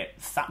play,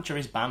 Thatcher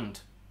is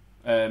banned.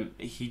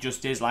 He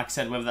just is, like I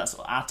said, whether that's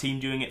our team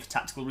doing it for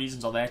tactical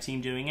reasons or their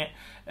team doing it,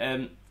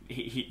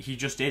 he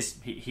just is.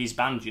 He's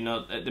banned. You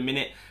know, at the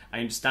minute, I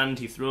understand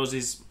he throws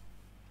his.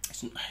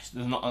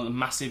 There's not a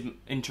massive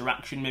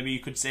interaction, maybe you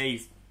could say.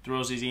 He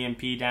throws his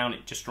EMP down,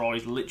 it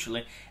destroys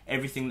literally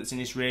everything that's in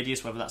its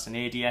radius, whether that's an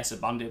ADS, a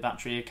bandit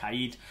battery, a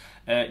Kaid,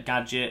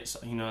 gadgets,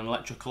 you know, an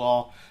electric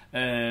claw,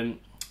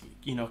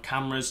 you know,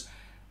 cameras.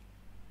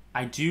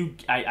 I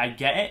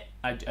get it.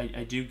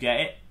 I do get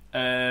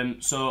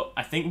it. So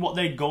I think what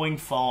they're going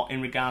for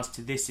in regards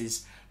to this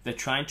is they're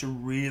trying to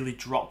really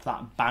drop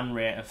that ban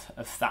rate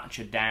of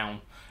Thatcher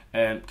down.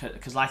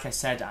 Because like I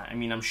said, I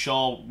mean, I'm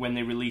sure when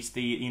they released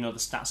the, you know, the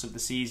stats of the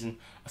season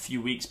a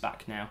few weeks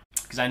back now,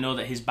 because I know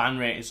that his ban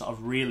rate is sort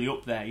of really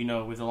up there, you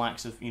know, with the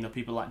likes of, you know,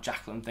 people like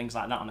Jacqueline and things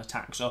like that on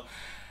attack. So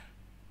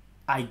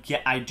I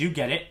do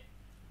get it.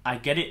 I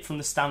get it from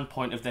the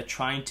standpoint of they're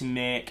trying to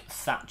make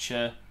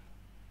Thatcher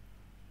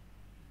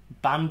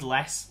banned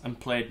less and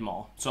played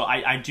more. So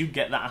I do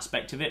get that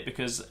aspect of it,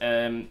 because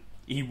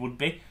he would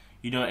be,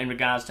 you know, in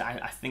regards to,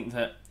 I think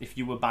that if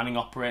you were banning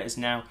operators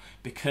now,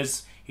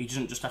 because he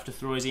doesn't just have to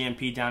throw his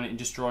EMP down, it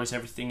destroys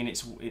everything in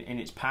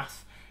its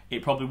path,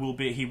 it probably will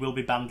be, he will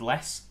be banned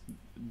less.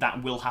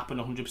 That will happen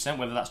 100%,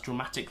 whether that's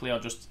dramatically or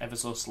just ever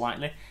so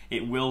slightly.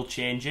 It will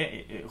change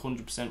it. It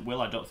 100%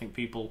 will. I don't think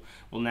people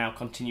will now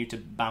continue to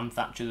ban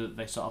Thatcher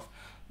the sort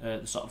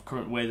of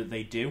current way that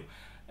they do.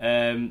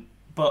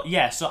 But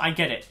yeah, so I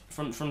get it.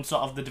 From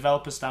sort of the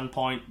developer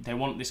standpoint, they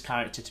want this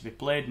character to be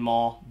played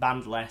more,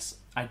 banned less.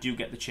 I do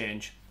get the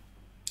change.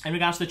 In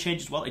regards to the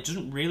change as well, it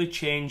doesn't really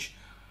change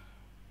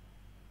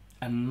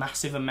a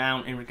massive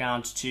amount in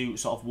regards to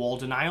sort of wall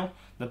denial.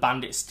 The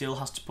bandit still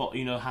has to put,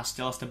 you know,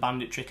 still has to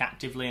bandit trick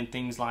actively and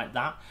things like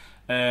that.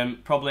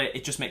 Probably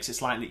it just makes it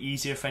slightly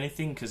easier if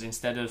anything, because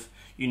instead of,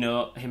 you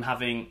know, him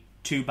having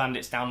 2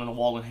 bandits down on a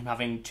wall and him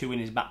having 2 in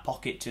his back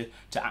pocket to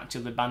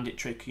actively bandit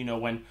trick, you know,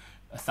 when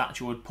a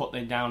Thatcher would put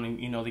them down and,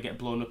 you know, they get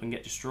blown up and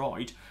get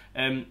destroyed,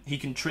 he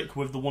can trick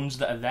with the ones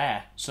that are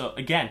there. So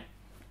again,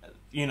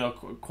 you know,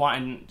 quite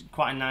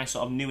a nice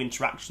sort of new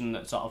interaction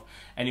that sort of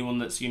anyone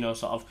that's, you know,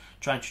 sort of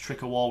trying to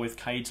trick a wall with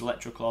Kaid's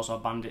electric claws or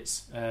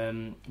bandits,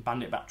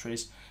 bandit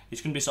batteries,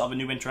 it's going to be sort of a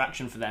new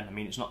interaction for them. I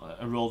mean, it's not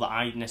a role that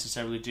I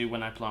necessarily do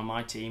when I play on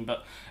my team,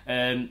 but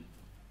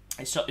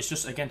it's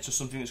just, again, it's just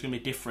something that's going to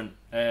be different.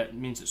 It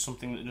means it's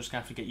something that they're just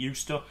going to have to get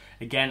used to.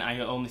 Again, I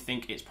only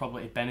think it's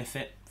probably a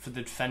benefit for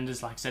the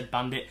defenders. Like I said,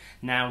 Bandit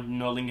now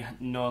no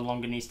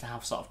longer needs to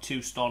have sort of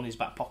 2 stored in his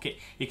back pocket.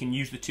 He can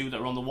use the 2 that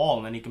are on the wall,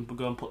 and then he can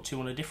go and put 2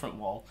 on a different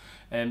wall.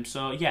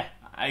 So yeah,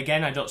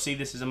 again, I don't see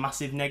this as a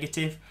massive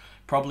negative.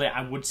 Probably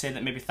I would say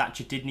that maybe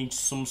Thatcher did need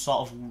some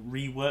sort of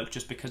rework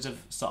just because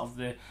of sort of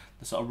the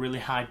sort of really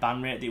high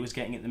ban rate that he was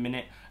getting at the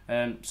minute.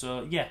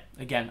 So yeah,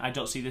 again, I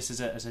don't see this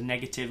as a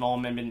negative or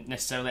maybe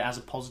necessarily as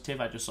a positive.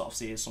 I just sort of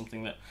see it as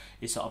something that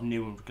is sort of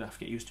new and we're going to have to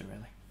get used to,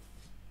 really.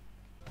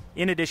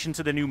 In addition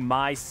to the new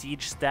My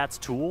Siege Stats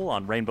tool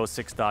on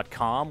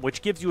rainbow6.com,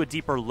 which gives you a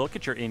deeper look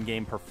at your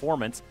in-game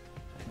performance,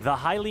 the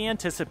highly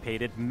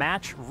anticipated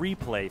Match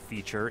Replay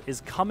feature is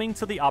coming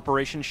to the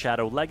Operation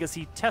Shadow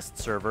Legacy test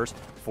servers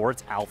for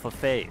its alpha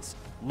phase.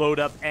 Load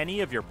up any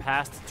of your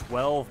past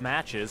 12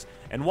 matches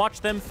and watch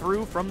them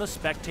through from the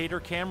spectator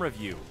camera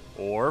view,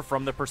 or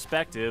from the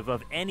perspective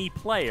of any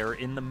player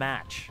in the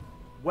match.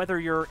 Whether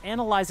you're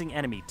analyzing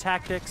enemy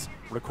tactics,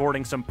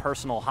 recording some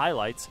personal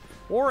highlights,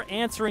 or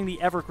answering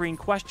the evergreen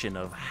question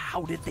of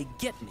how did they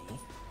get me,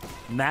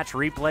 Match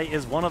Replay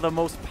is one of the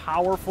most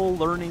powerful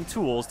learning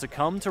tools to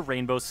come to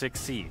Rainbow Six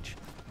Siege.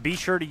 Be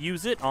sure to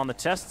use it on the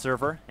test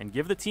server and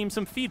give the team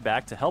some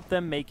feedback to help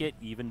them make it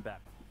even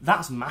better.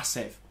 That's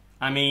massive.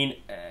 I mean,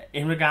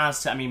 in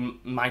regards to,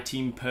 my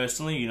team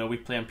personally, you know, we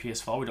play on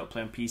PS4, we don't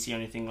play on PC or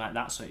anything like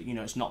that, so, you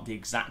know, it's not the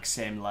exact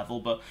same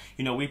level, but,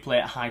 you know, we play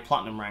at high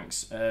platinum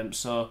ranks.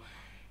 So,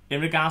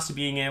 in regards to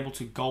being able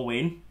to go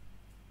in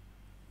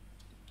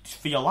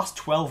for your last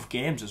 12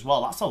 games as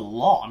well, that's a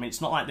lot. I mean,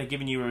 it's not like they're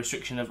giving you a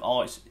restriction of,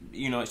 oh, it's,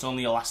 you know, it's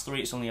only your last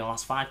 3, it's only your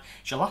last 5.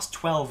 It's your last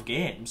 12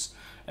 games.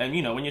 And,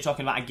 you know, when you're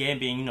talking about a game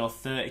being, you know,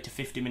 30 to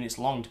 50 minutes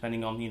long,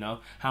 depending on, you know,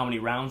 how many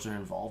rounds are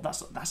involved,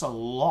 that's a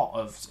lot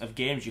of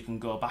games you can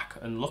go back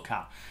and look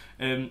at.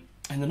 And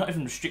they're not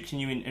even restricting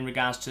you in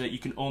regards to you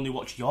can only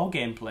watch your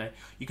gameplay.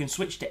 You can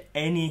switch to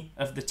any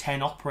of the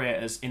 10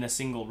 operators in a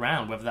single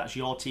round, whether that's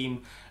your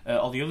team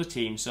or the other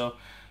team. So,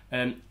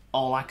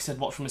 or like I said,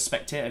 watch from a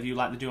spectator view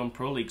like they do on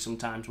Pro League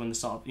sometimes when they're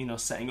sort of, you know,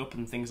 setting up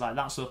and things like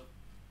that. So,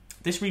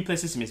 this replay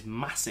system is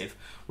massive.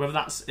 Whether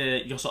that's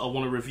you sort of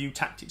want to review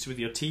tactics with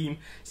your team,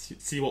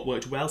 see what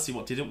worked well, see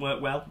what didn't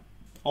work well,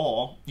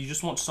 or you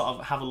just want to sort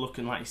of have a look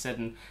and, like you said,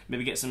 and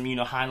maybe get some, you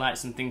know,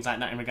 highlights and things like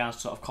that in regards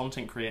to sort of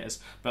content creators.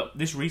 But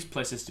this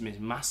replay system is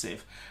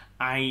massive.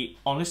 I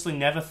honestly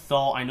never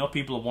thought, I know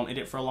people have wanted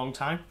it for a long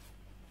time,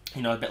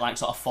 you know, a bit like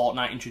sort of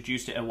Fortnite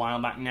introduced it a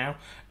while back now.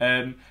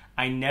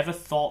 I never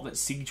thought that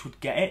Siege would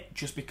get it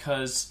just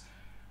because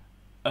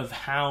of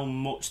how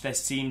much there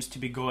seems to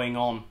be going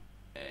on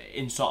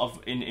in sort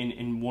of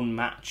in one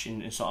match,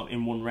 in sort of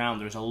in one round.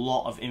 There's a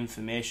lot of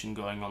information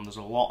going on. There's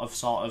a lot of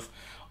sort of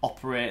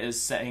operators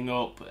setting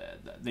up.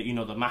 That, you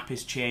know, the map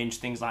is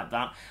changed, things like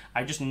that.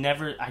 I just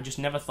never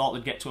thought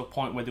they'd get to a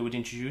point where they would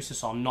introduce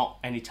this, or not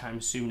anytime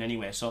soon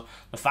anyway. So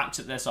the fact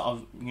that they're sort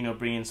of, you know,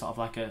 bringing sort of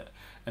like a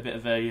bit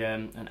of a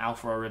an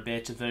alpha or a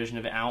beta version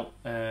of it out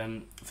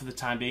for the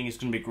time being is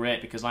going to be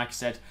great, because like I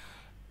said,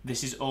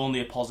 this is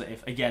only a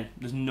positive. Again,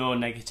 there's no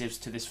negatives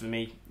to this for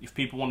me. If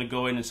people want to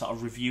go in and sort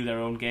of review their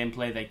own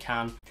gameplay, they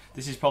can.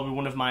 This is probably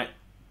one of my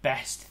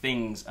best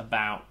things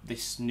about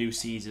this new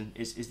season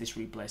is this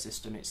replay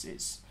system.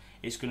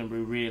 It's going to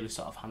be really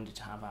sort of handy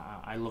to have.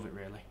 I love it,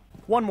 really.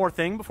 One more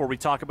thing before we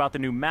talk about the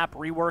new map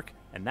rework,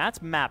 and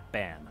that's map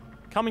ban.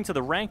 Coming to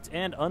the ranked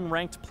and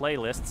unranked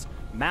playlists,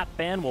 map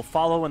ban will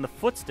follow in the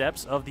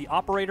footsteps of the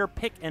operator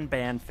pick and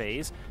ban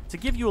phase to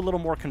give you a little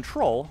more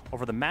control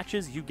over the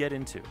matches you get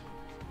into.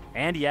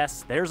 And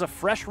yes, there's a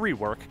fresh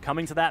rework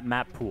coming to that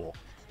map pool.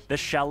 The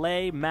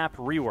Chalet map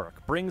rework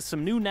brings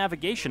some new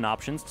navigation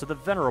options to the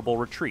venerable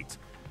retreat,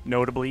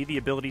 notably the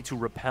ability to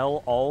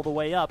rappel all the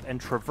way up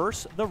and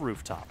traverse the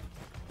rooftop.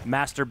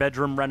 Master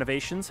bedroom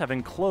renovations have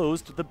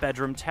enclosed the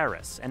bedroom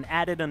terrace and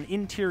added an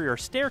interior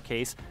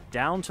staircase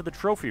down to the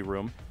trophy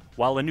room,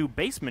 while a new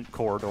basement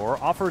corridor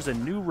offers a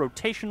new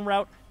rotation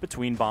route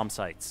between bomb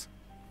sites.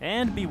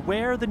 And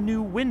beware the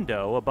new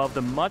window above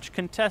the much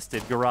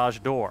contested garage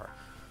door.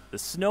 The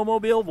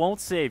snowmobile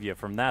won't save you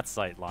from that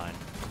sightline.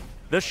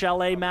 The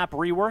Chalet map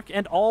rework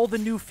and all the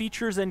new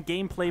features and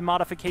gameplay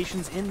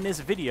modifications in this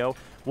video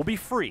will be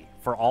free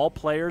for all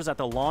players at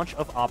the launch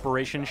of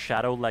Operation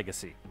Shadow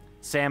Legacy.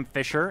 Sam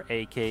Fisher,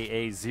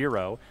 aka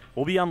Zero,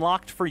 will be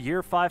unlocked for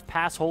Year 5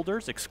 pass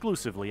holders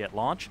exclusively at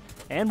launch,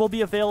 and will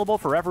be available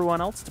for everyone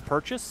else to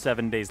purchase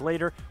 7 days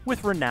later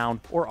with Renown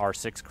or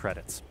R6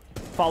 credits.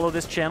 Follow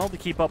this channel to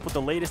keep up with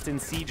the latest in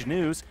Siege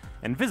news,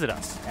 and visit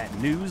us at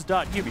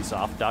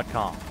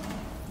news.ubisoft.com.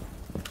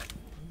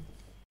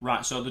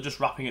 Right, so they're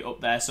just wrapping it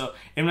up there. So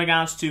in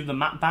regards to the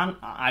map ban,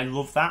 I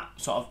love that.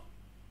 Sort of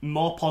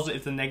more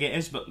positive than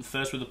negatives, but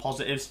first with the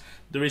positives,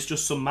 there is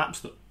just some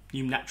maps that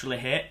you naturally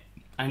hate.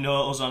 I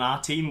know us on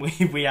our team,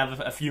 we have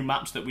a few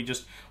maps that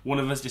one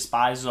of us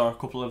despises, or a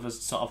couple of us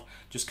sort of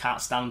just can't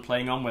stand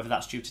playing on, whether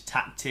that's due to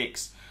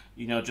tactics,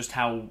 you know, just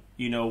how,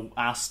 you know,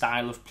 our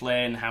style of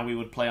play and how we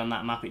would play on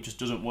that map, it just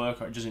doesn't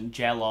work, or it doesn't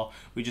gel, or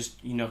we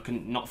just, you know,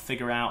 can not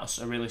figure out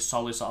a really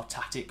solid sort of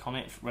tactic on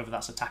it, whether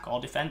that's attack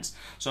or defense.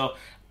 So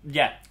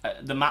yeah,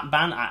 the map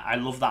ban, I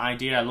love that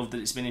idea. I love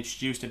that it's been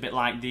introduced, a bit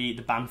like the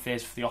ban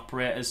phase for the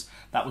operators.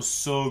 That was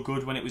so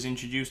good when it was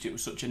introduced. It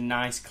was such a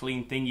nice,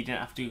 clean thing. You didn't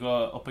have to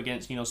go up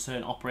against, you know,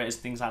 certain operators,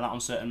 things like that on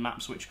certain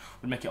maps, which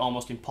would make it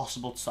almost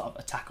impossible to sort of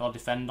attack or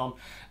defend on.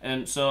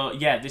 So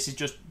yeah, this is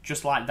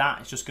just like that.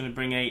 It's just going to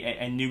bring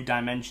a new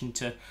dimension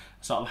to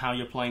sort of how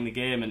you're playing the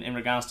game, and in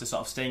regards to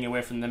sort of staying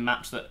away from the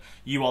maps that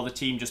you or the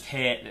team just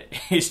hate,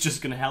 it's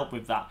just going to help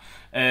with that.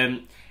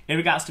 In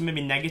regards to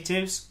maybe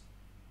negatives,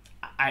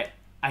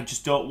 I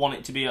just don't want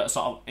it to be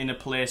sort of in a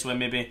place where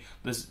maybe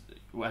there's,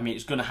 I mean,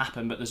 it's going to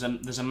happen, but there's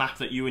a map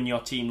that you and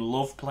your team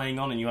love playing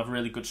on and you have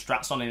really good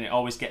strats on, and it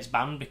always gets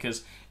banned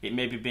because it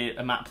maybe be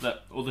a map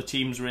that other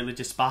teams really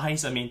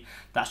despise. I mean,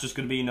 that's just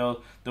going to be, you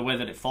know, the way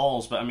that it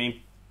falls. But I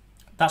mean,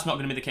 that's not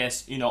going to be the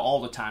case, you know, all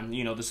the time.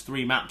 You know, there's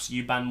 3 maps,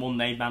 you ban one,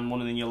 they ban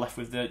one, and then you're left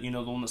with the, you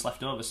know, the one that's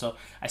left over. So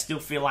I still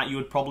feel like you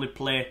would probably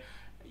play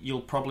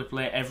you'll probably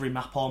play every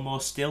map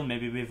almost still,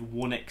 maybe with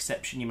one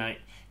exception.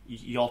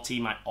 Your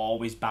team might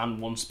always ban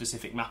one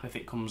specific map if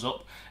it comes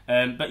up.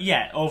 But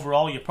yeah,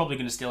 overall, you're probably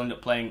going to still end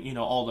up playing, you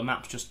know, all the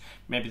maps, just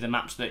maybe the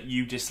maps that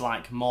you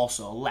dislike more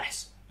so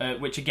less,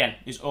 which again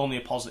is only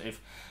a positive.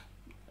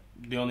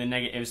 The only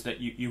negative is that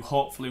you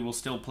hopefully will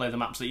still play the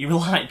maps that you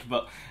like,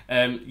 but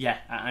yeah,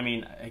 I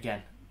mean,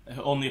 again,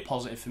 only a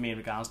positive for me in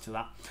regards to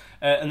that.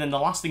 And then the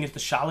last thing is the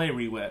Chalet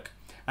rework.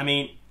 I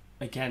mean,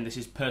 again, this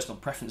is personal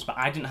preference, but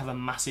I didn't have a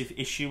massive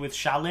issue with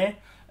Chalet.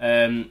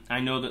 I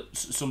know that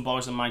some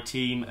boys on my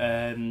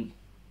team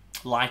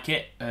like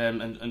it,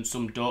 and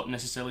some don't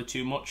necessarily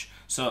too much.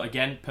 So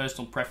again,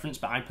 personal preference,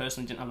 but I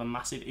personally didn't have a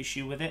massive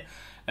issue with it.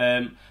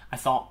 I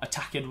thought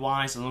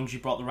attacking-wise, as long as you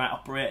brought the right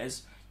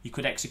operators, you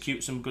could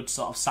execute some good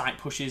sort of site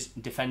pushes.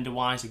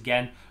 Defender-wise,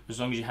 again, as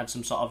long as you had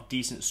some sort of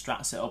decent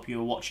strat set up, you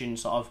were watching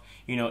sort of,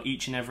 you know,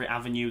 each and every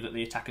avenue that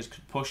the attackers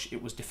could push.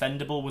 It was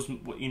defendable, was,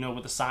 you know,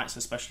 with the sites,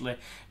 especially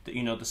the,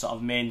 you know, the sort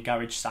of main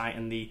garage site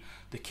and the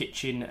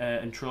kitchen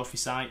and trophy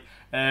site.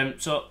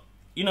 So,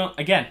 you know,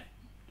 again,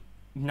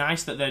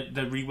 nice that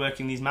they're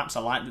reworking these maps.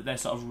 I like that they're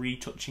sort of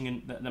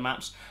retouching the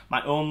maps.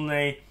 My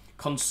only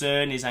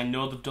concern is I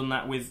know they've done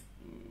that with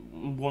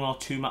one or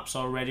two maps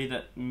already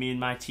that me and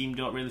my team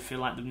don't really feel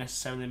like they've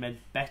necessarily made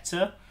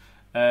better.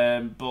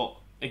 But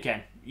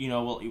again, you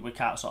know, we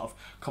can't sort of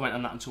comment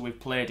on that until we've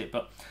played it.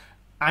 But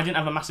I didn't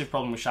have a massive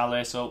problem with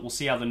Chalet, so we'll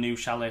see how the new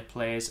Chalet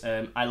plays.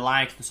 I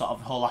like the sort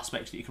of whole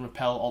aspect that you can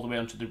rappel all the way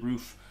onto the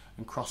roof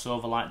and cross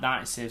over like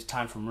that. It saves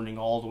time from running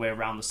all the way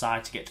around the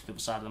side to get to the other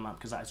side of the map,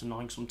 because that is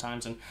annoying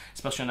sometimes, and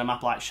especially on a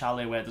map like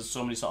Chalet where there's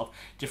so many sort of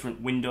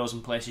different windows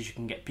and places you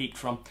can get peeked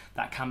from,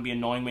 that can be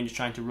annoying when you're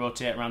trying to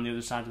rotate around the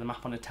other side of the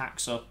map on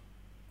attack. So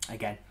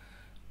again,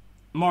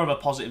 more of a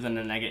positive than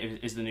a negative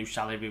is the new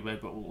Chalet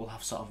rework, but we'll have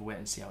to sort of wait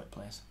and see how it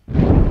plays.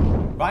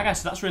 Right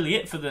guys, so that's really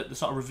it for the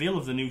sort of reveal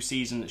of the new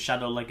season,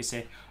 Shadow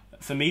Legacy.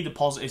 For me, the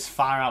positives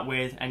far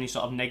outweigh any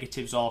sort of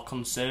negatives or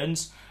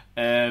concerns.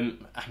 I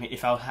mean,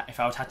 if I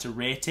had to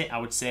rate it, I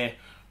would say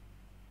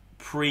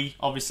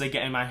obviously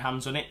getting my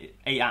hands on it,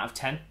 8 out of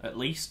 10 at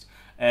least.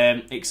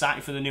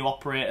 Excited for the new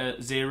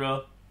operator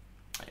Zero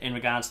in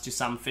regards to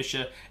Sam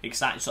Fisher.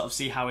 Excited to sort of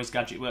see how his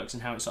gadget works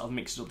and how it sort of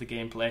mixes up the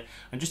gameplay.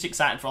 I'm just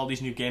excited for all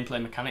these new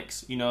gameplay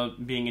mechanics, you know,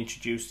 being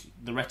introduced.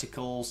 The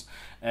reticles,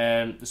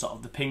 the sort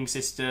of the ping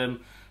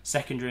system,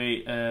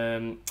 secondary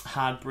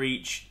hard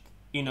breach.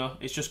 You know,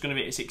 it's just going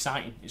to be, it's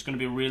exciting. It's going to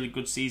be a really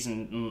good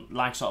season. And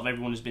like sort of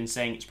everyone has been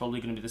saying, it's probably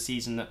going to be the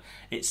season that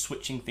it's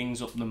switching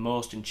things up the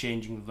most and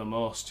changing the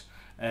most.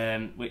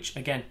 Which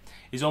again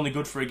is only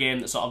good for a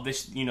game that sort of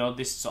this, you know,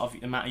 this sort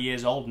of amount of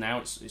years old now.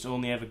 It's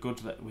only ever good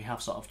that we have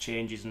sort of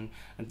changes and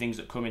things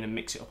that come in and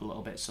mix it up a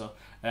little bit. So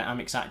I'm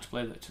excited to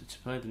play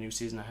the new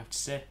season, I have to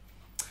say.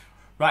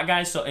 Right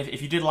guys, so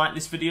if you did like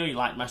this video, you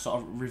like my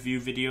sort of review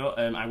video,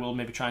 I will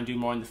maybe try and do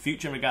more in the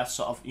future in regards to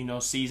sort of, you know,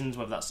 seasons,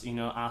 whether that's, you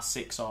know,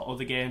 R6 or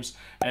other games.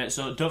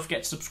 So don't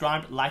forget to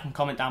subscribe, like and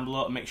comment down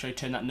below, and make sure you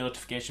turn that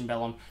notification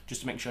bell on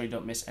just to make sure you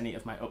don't miss any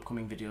of my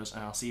upcoming videos,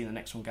 and I'll see you in the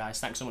next one guys.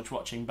 Thanks so much for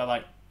watching, bye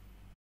bye.